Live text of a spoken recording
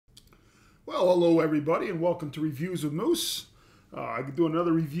Well, hello everybody, and welcome to Reviews with Moose. I could do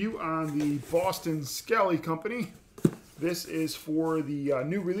another review on the Boston Scally Company. This is for the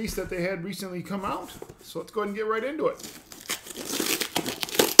new release that they had recently come out. So let's go ahead and get right into it.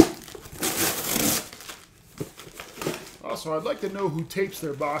 Also, I'd like to know who tapes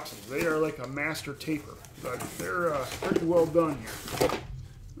their boxes. They are like a master taper, but they're pretty well done here.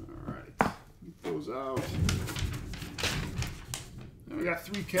 All right, get those out. And we got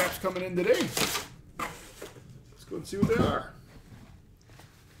 3 caps coming in today. Let's go and see what they are.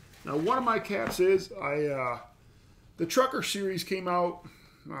 Now, one of my caps is the Trucker series came out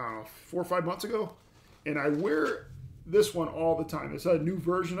 4 or 5 months ago, and I wear this one all the time. It's a new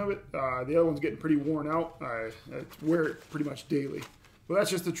version of it. The other one's getting pretty worn out. I wear it pretty much daily. But that's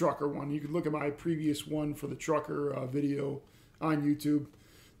just the Trucker one. You can look at my previous one for the Trucker video on YouTube.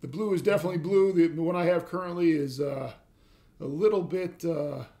 The blue is definitely blue. The one I have currently is a little bit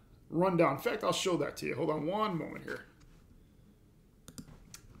run down. In fact, I'll show that to you. Hold on one moment here.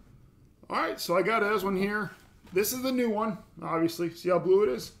 All right, so I got this one here. This is the new one, obviously. See how blue it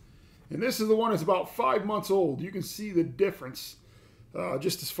is? And this is the one that's about 5 months old. You can see the difference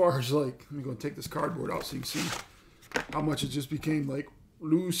just as far as like, let me go and take this cardboard out so you can see how much it just became like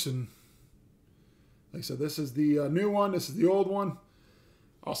loose. And like I said, this is the new one. This is the old one.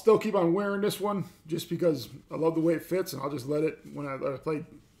 I'll still keep on wearing this one just because I love the way it fits, and I'll just let it, when I play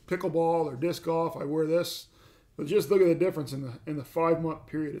pickleball or disc golf, I wear this. But just look at the difference in the 5 month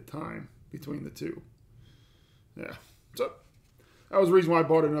period of time between the two. Yeah, so that was the reason why I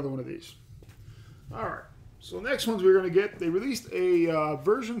bought another one of these. All right, so the next ones we're going to get, they released a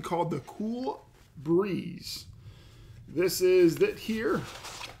version called the Cool Breeze. This is it here.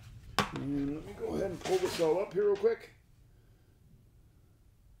 And let me go ahead and pull this all up here real quick.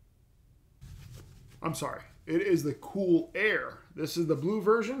 I'm sorry, it is the Cool Air. This is the blue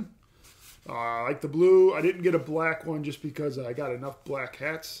version. I like the blue. I didn't get a black one just because I got enough black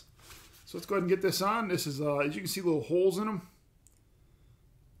hats. So let's go ahead and get this on. This is, as you can see, little holes in them.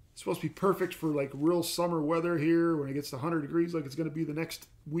 It's supposed to be perfect for like real summer weather here when it gets to 100 degrees like it's going to be the next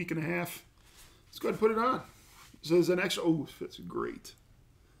week and a half. Let's go ahead and put it on. So there's an extra, oh, it fits great.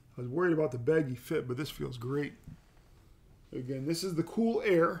 I was worried about the baggy fit, but this feels great. Again, this is the Cool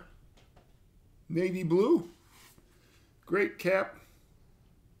Air. Navy blue. Great cap.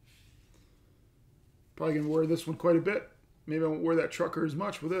 Probably going to wear this one quite a bit. Maybe I won't wear that Trucker as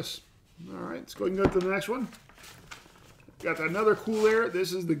much with this. All right, let's go ahead and go to the next one. Got another Cool Air.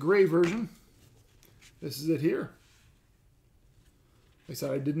 This is the gray version. This is it here. Like I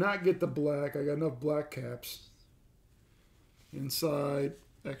said, I did not get the black. I got enough black caps. Inside,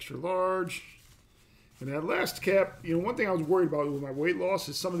 extra large. And that last cap, you know, one thing I was worried about with my weight loss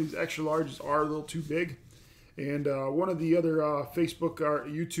is some of these extra larges are a little too big. And one of the other Facebook or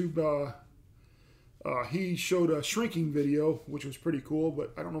YouTube, he showed a shrinking video, which was pretty cool,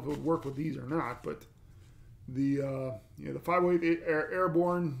 but I don't know if it would work with these or not. But the you know, the 508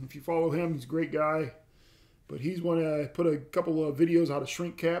 Airborne, if you follow him, he's a great guy. But he's one put a couple of videos how to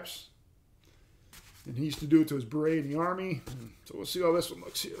shrink caps. And he used to do it to his beret in the Army. So we'll see how this one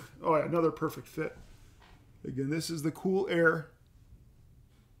looks here. Oh yeah, another perfect fit. Again, this is the Cool Air.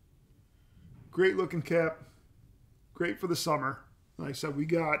 Great looking cap. Great for the summer. Like I said, we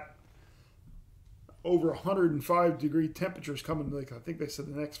got over 105 degree temperatures coming, like I think they said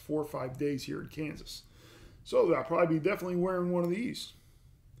the next 4 or 5 days here in Kansas. So I'll probably be definitely wearing one of these.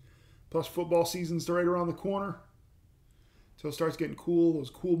 Plus football season's right around the corner. So it starts getting cool, those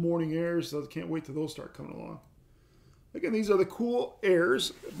cool morning airs. So I can't wait till those start coming along. Again, these are the Cool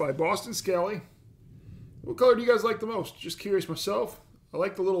Airs by Boston Scally. What color do you guys like the most? Just curious myself. I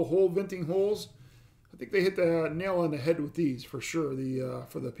like the little hole venting holes. I think they hit the nail on the head with these for sure.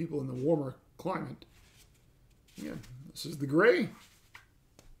 For the people in the warmer climate. Again, this is the gray.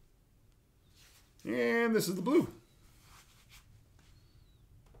 And this is the blue.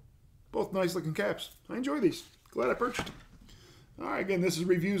 Both nice looking caps. I enjoy these. Glad I purchased them. All right, again, this is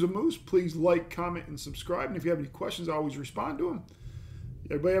Reviews of Moose. Please like, comment, and subscribe. And if you have any questions, I always respond to them.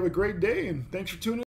 Everybody have a great day, and thanks for tuning in.